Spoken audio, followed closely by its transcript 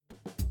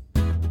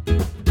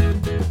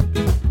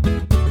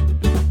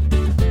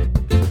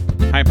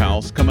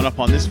pals. Coming up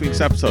on this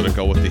week's episode of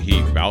Go With The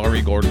Heat,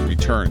 Valerie Gordon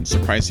returns,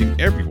 surprising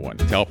everyone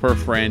to help her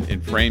friend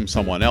and frame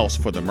someone else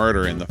for the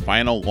murder in the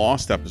final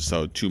Lost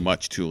episode, Too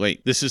Much Too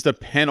Late. This is the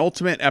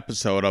penultimate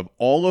episode of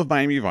all of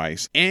Miami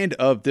Vice and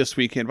of This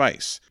Week in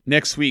Vice.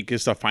 Next week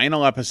is the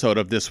final episode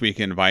of This Week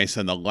in Vice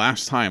and the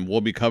last time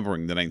we'll be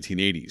covering the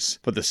 1980s.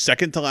 For the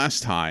second to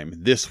last time,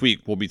 this week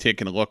we'll be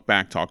taking a look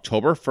back to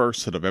October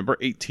 1st to November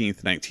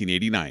 18th,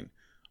 1989,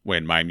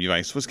 when Miami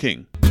Vice was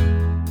king.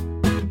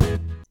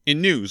 In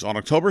news, on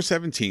October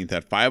 17th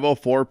at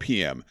 5:04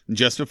 p.m.,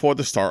 just before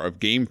the start of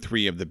Game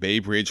 3 of the Bay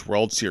Bridge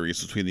World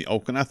Series between the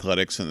Oakland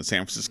Athletics and the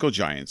San Francisco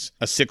Giants,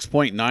 a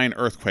 6.9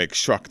 earthquake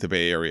struck the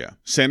Bay Area.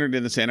 Centered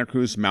in the Santa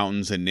Cruz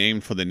Mountains and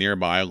named for the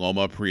nearby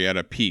Loma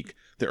Prieta Peak,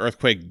 the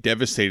earthquake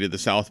devastated the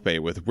South Bay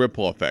with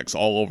ripple effects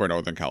all over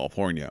Northern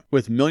California.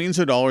 With millions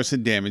of dollars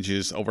in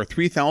damages, over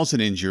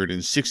 3,000 injured,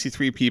 and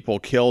 63 people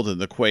killed in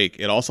the quake,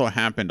 it also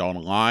happened on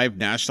live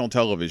national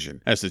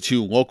television as the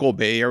two local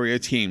Bay Area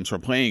teams were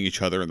playing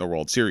each other in the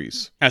World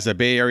Series. As a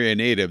Bay Area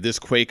native, this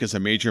quake is a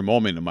major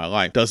moment in my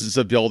life. Dozens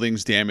of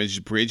buildings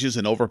damaged, bridges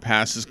and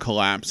overpasses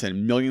collapsed,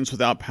 and millions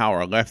without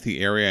power left the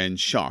area in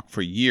shock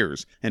for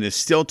years and is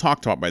still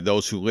talked about by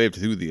those who lived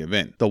through the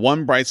event. The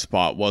one bright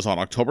spot was on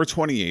October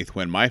 28th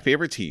when my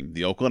favorite team,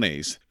 the Oakland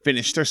A's,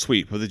 finished their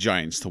sweep of the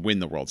Giants to win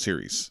the World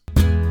Series.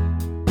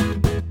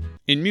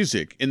 In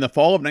music, in the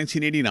fall of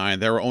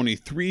 1989, there were only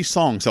 3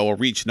 songs that will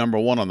reach number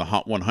 1 on the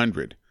Hot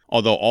 100.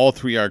 Although all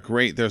 3 are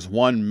great, there's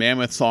one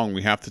mammoth song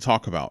we have to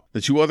talk about.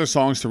 The 2 other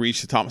songs to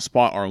reach the top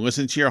spot are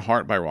Listen to Your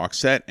Heart by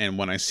Roxette and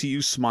When I See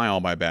You Smile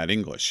by Bad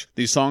English.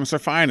 These songs are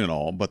fine and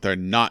all, but they're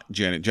not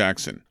Janet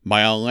Jackson.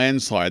 By a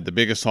landslide, the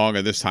biggest song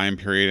of this time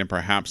period and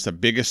perhaps the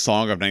biggest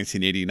song of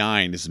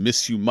 1989 is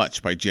Miss You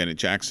Much by Janet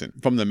Jackson.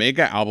 From the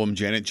mega album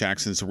Janet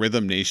Jackson's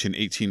Rhythm Nation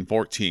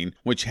 1814,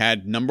 which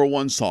had number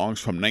 1 songs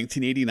from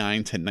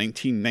 1989 to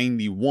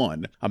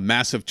 1991, a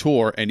massive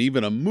tour, and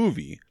even a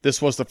movie,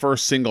 this was the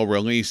first single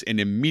released and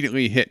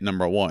immediately hit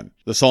number 1.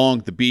 The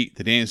song, the beat,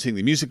 the dancing,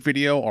 the music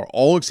video are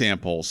all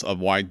examples of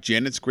why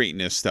Janet's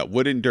greatness that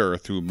would endure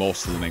through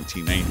most of the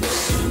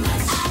 1990s.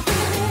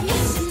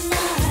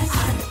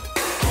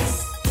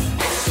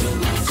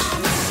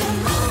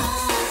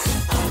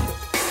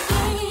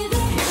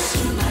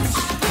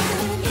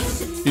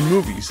 In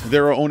movies,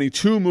 there are only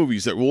 2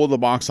 movies that rule the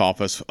box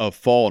office of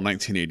fall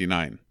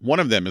 1989. One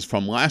of them is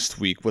from last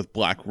week with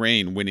Black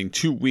Rain winning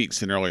 2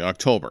 weeks in early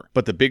October.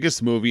 But the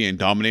biggest movie and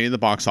dominating the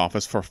box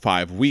office for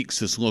 5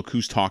 weeks is Look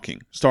Who's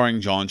Talking. Starring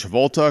John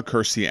Travolta,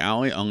 Kirstie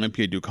Alley,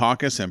 Olympia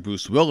Dukakis, and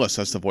Bruce Willis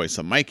as the voice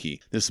of Mikey,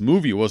 this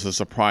movie was a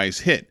surprise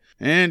hit.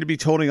 And to be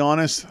totally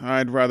honest,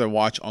 I'd rather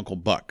watch Uncle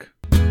Buck.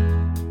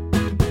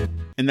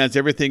 And that's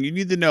everything you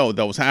need to know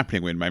that was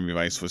happening when Miami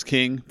Vice was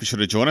king. Be sure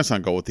to join us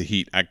on Go With The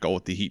Heat at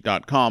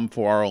GoWithTheHeat.com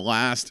for our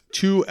last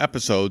 2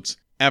 episodes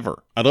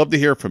ever. I'd love to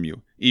hear from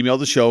you. Email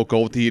the show,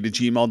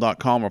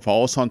 gowiththeheat@gmail.com, or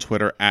follow us on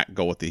Twitter at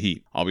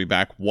GoWithTheHeat. I'll be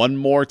back one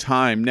more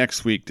time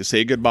next week to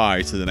say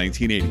goodbye to the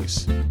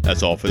 1980s.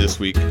 That's all for this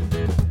week.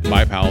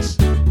 Bye, pals.